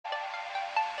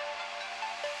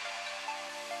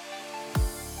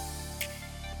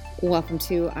Welcome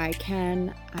to I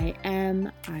Can, I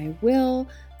Am, I Will,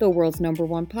 the world's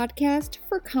 #1 podcast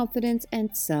for confidence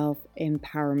and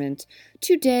self-empowerment.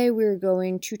 Today, we're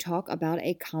going to talk about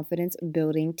a confidence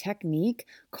building technique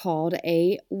called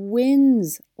a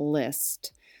wins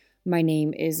list. My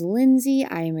name is Lindsay.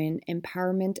 I am an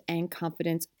empowerment and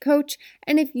confidence coach.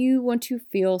 And if you want to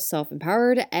feel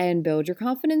self-empowered and build your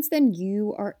confidence, then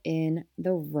you are in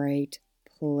the right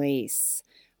place.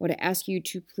 I want to ask you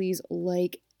to please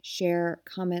share,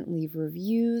 comment, leave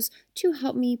reviews to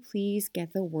help me please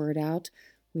get the word out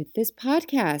with this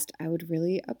podcast. I would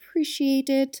really appreciate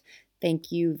it.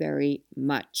 Thank you very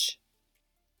much.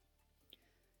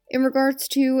 In regards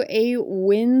to a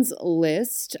wins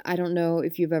list, I don't know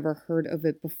if you've ever heard of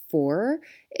it before.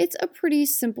 It's a pretty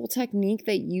simple technique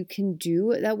that you can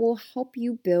do that will help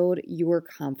you build your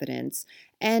confidence.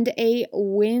 And a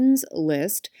wins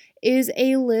list is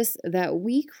a list that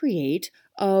we create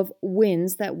of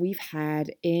wins that we've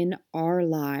had in our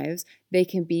lives. They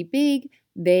can be big,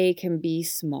 they can be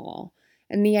small.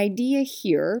 And the idea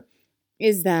here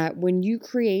is that when you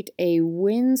create a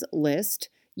wins list,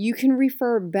 you can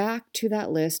refer back to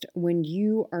that list when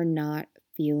you are not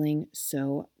feeling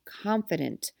so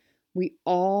confident. We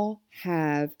all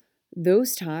have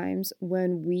those times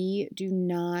when we do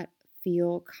not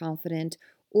feel confident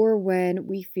or when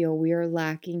we feel we are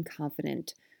lacking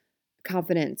confidence.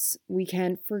 We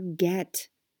can forget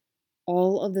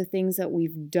all of the things that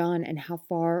we've done and how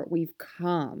far we've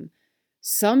come.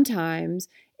 Sometimes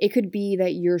it could be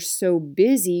that you're so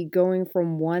busy going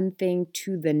from one thing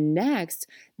to the next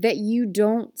that you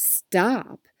don't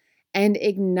stop and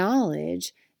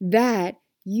acknowledge that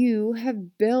you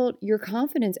have built your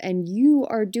confidence and you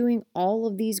are doing all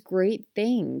of these great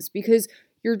things because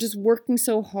you're just working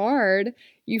so hard.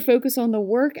 You focus on the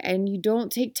work and you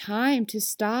don't take time to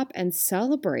stop and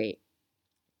celebrate.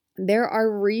 There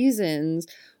are reasons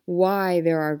why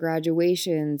there are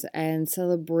graduations and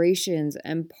celebrations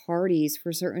and parties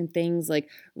for certain things like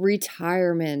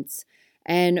retirements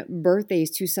and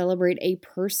birthdays to celebrate a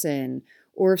person,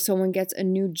 or if someone gets a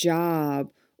new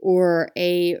job or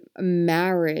a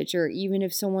marriage, or even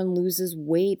if someone loses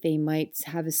weight, they might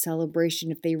have a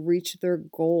celebration if they reach their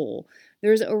goal.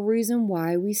 There's a reason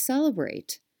why we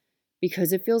celebrate,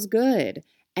 because it feels good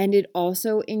and it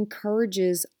also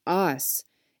encourages us.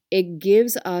 It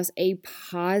gives us a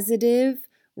positive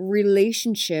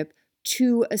relationship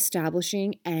to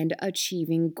establishing and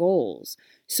achieving goals.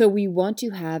 So we want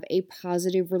to have a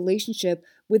positive relationship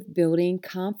with building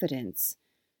confidence.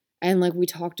 And like we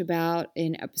talked about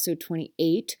in episode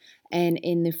 28 and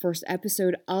in the first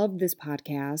episode of this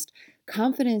podcast,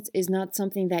 confidence is not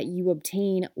something that you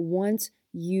obtain once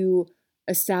you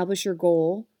establish your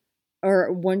goal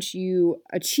or once you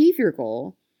achieve your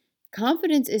goal.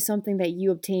 Confidence is something that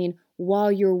you obtain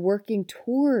while you're working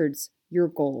towards your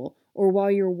goal or while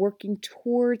you're working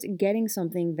towards getting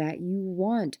something that you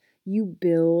want. You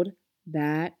build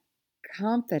that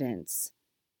confidence.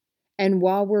 And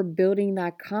while we're building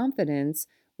that confidence,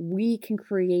 we can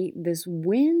create this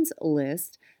wins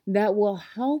list that will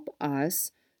help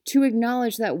us to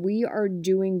acknowledge that we are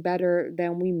doing better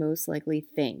than we most likely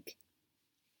think.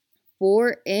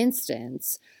 For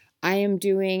instance, I am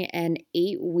doing an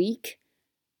 8-week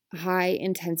high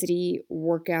intensity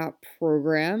workout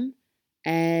program,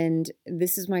 and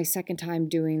this is my second time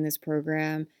doing this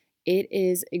program. It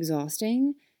is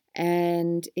exhausting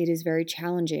and it is very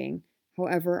challenging.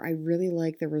 However, I really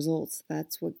like the results.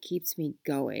 That's what keeps me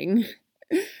going.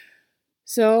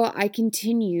 So I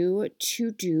continue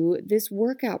to do this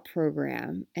workout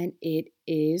program, and it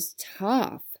is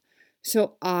tough.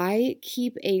 So I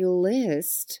keep a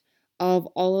list of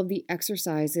all of the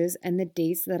exercises and the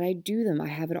dates that I do them. I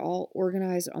have it all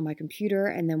organized on my computer,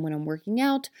 and then when I'm working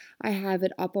out, I have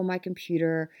it up on my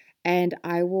computer, and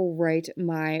I will write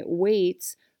my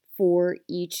weights for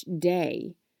each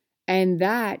day. And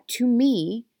that, to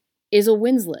me, is a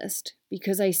wins list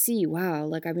because I see, wow,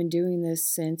 like I've been doing this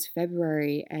since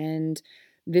February and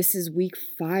this is week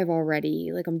 5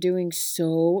 already. Like I'm doing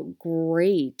so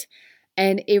great.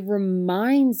 And it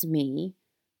reminds me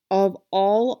of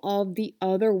all of the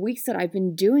other weeks that I've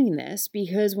been doing this,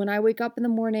 because when I wake up in the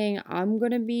morning, I'm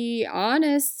going to be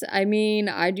honest. I mean,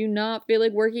 I do not feel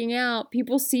like working out.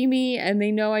 People see me and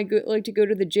they know I like to go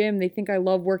to the gym. They think I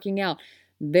love working out.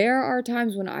 There are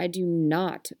times when I do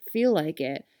not feel like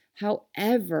it.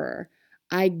 However,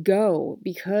 I go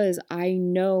because I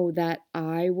know that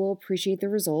I will appreciate the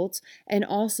results. And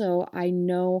also, I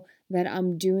know that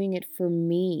I'm doing it for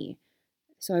me.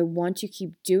 So I want to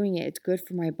keep doing it. It's good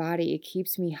for my body. It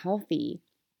keeps me healthy.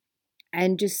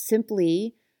 And just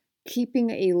simply keeping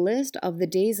a list of the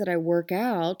days that I work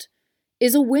out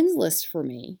is a wins list for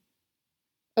me.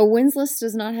 A wins list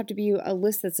does not have to be a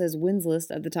list that says wins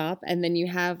list at the top and then you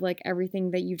have like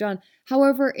everything that you've done.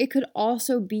 However, it could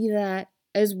also be that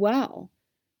as well.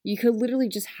 You could literally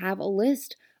just have a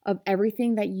list of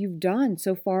everything that you've done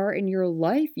so far in your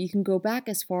life. You can go back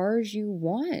as far as you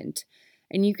want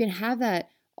and you can have that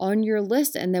on your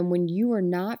list. And then when you are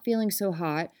not feeling so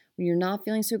hot, when you're not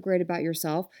feeling so great about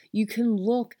yourself, you can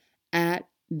look at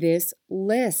this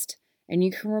list and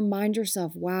you can remind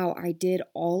yourself, wow, I did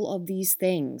all of these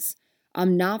things.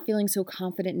 I'm not feeling so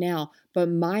confident now, but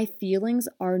my feelings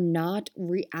are not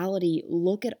reality.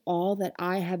 Look at all that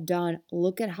I have done.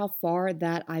 Look at how far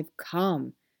that I've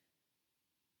come.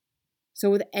 So,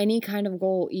 with any kind of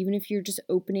goal, even if you're just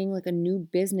opening like a new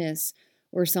business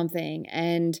or something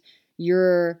and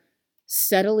you're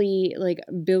steadily like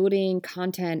building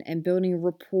content and building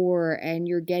rapport and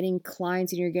you're getting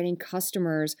clients and you're getting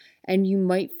customers and you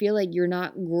might feel like you're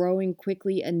not growing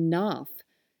quickly enough.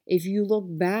 If you look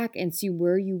back and see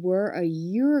where you were a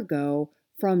year ago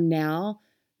from now,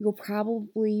 you'll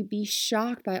probably be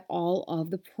shocked by all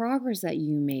of the progress that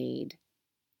you made.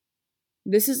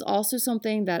 This is also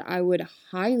something that I would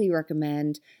highly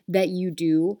recommend that you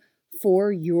do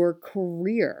for your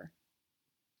career.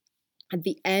 At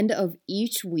the end of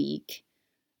each week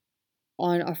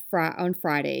on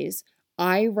Fridays,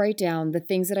 I write down the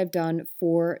things that I've done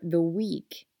for the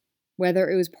week. Whether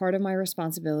it was part of my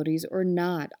responsibilities or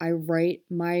not, I write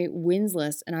my wins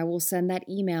list and I will send that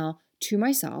email to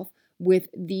myself with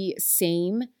the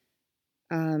same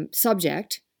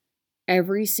subject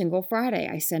every single Friday.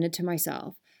 I send it to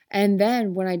myself. And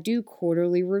then when I do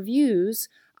quarterly reviews,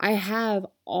 I have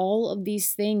all of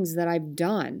these things that I've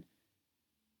done.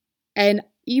 And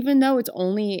even though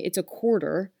it's a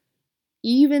quarter,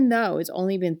 even though it's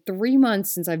only been 3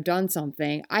 months since I've done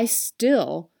something, I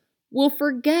still will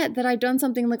forget that I've done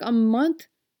something like a month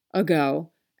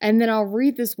ago. And then I'll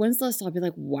read this wins list. I'll be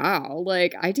like, wow,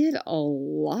 like I did a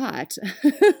lot.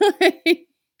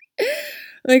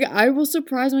 Like, I will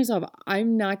surprise myself.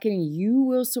 I'm not kidding. You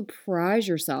will surprise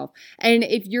yourself. And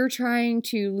if you're trying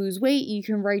to lose weight, you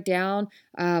can write down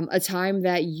a time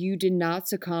that you did not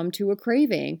succumb to a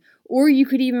craving. Or you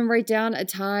could even write down a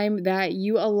time that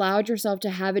you allowed yourself to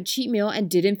have a cheat meal and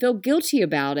didn't feel guilty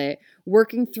about it,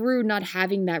 working through not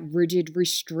having that rigid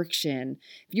restriction.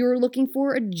 If you're looking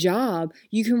for a job,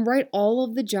 you can write all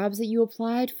of the jobs that you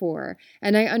applied for.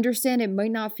 And I understand it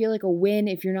might not feel like a win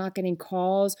if you're not getting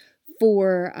calls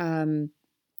for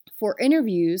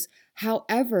interviews.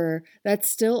 However,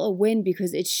 that's still a win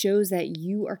because it shows that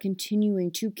you are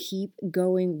continuing to keep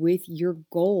going with your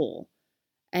goal.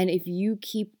 And if you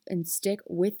keep and stick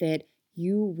with it,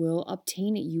 you will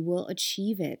obtain it. You will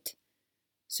achieve it.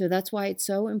 So that's why it's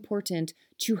so important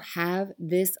to have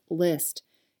this list.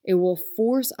 It will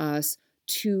force us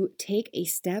to take a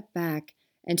step back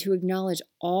and to acknowledge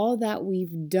all that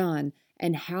we've done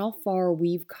and how far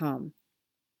we've come.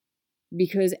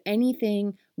 Because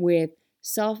anything with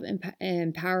self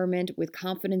empowerment, with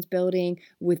confidence building,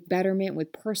 with betterment,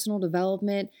 with personal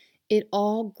development, it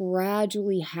all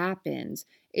gradually happens.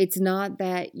 It's not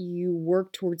that you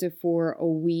work towards it for a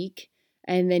week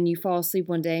and then you fall asleep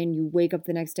one day and you wake up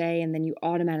the next day and then you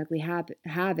automatically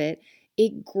have it.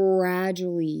 It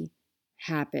gradually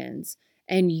happens.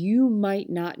 And you might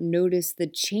not notice the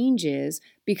changes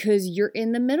because you're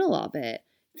in the middle of it.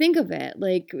 Think of it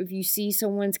like if you see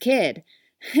someone's kid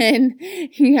and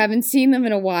you haven't seen them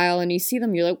in a while and you see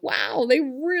them, you're like, wow, they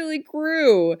really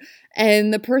grew.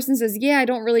 And the person says, yeah, I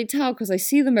don't really tell because I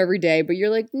see them every day. But you're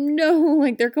like, no,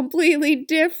 like they're completely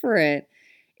different.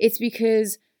 It's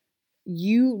because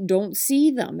you don't see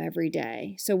them every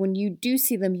day. So when you do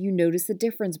see them, you notice the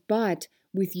difference. But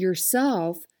with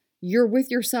yourself, you're with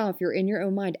yourself, you're in your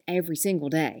own mind every single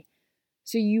day.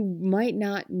 So you might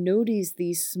not notice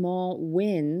these small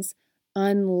wins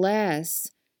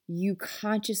unless you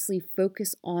consciously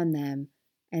focus on them.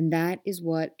 And that is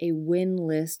what a win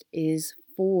list is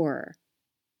for.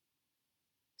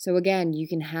 So again, you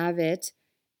can have it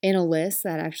in a list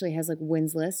that actually has like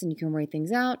wins lists and you can write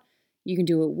things out. You can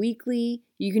do it weekly.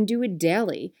 You can do it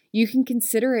daily. You can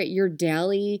consider it your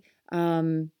daily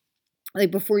like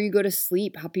before you go to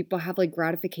sleep, how people have like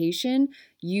gratification,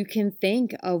 you can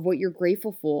think of what you're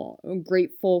grateful for,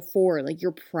 like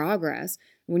your progress.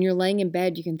 When you're laying in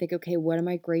bed, you can think, okay, what am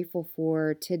I grateful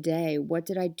for today? What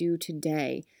did I do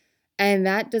today? And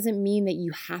that doesn't mean that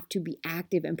you have to be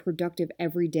active and productive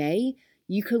every day.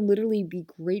 You could literally be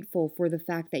grateful for the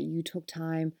fact that you took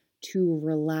time to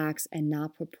relax and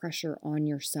not put pressure on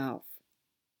yourself.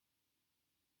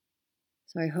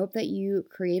 So I hope that you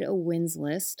create a wins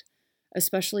list.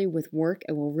 especially with work.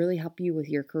 It will really help you with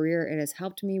your career. It has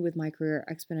helped me with my career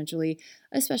exponentially,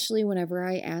 especially whenever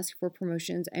I ask for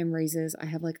promotions and raises. I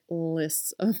have like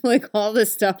lists of like all the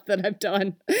stuff that I've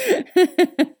done.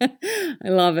 I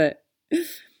love it.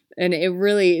 And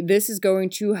this is going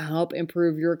to help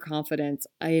improve your confidence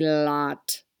a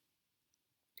lot.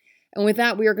 And with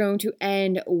that, we are going to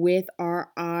end with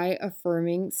our I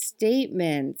affirming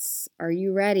statements. Are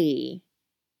you ready?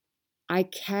 I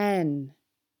can.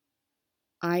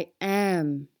 I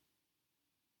am.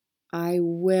 I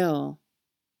will.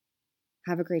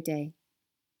 Have a great day.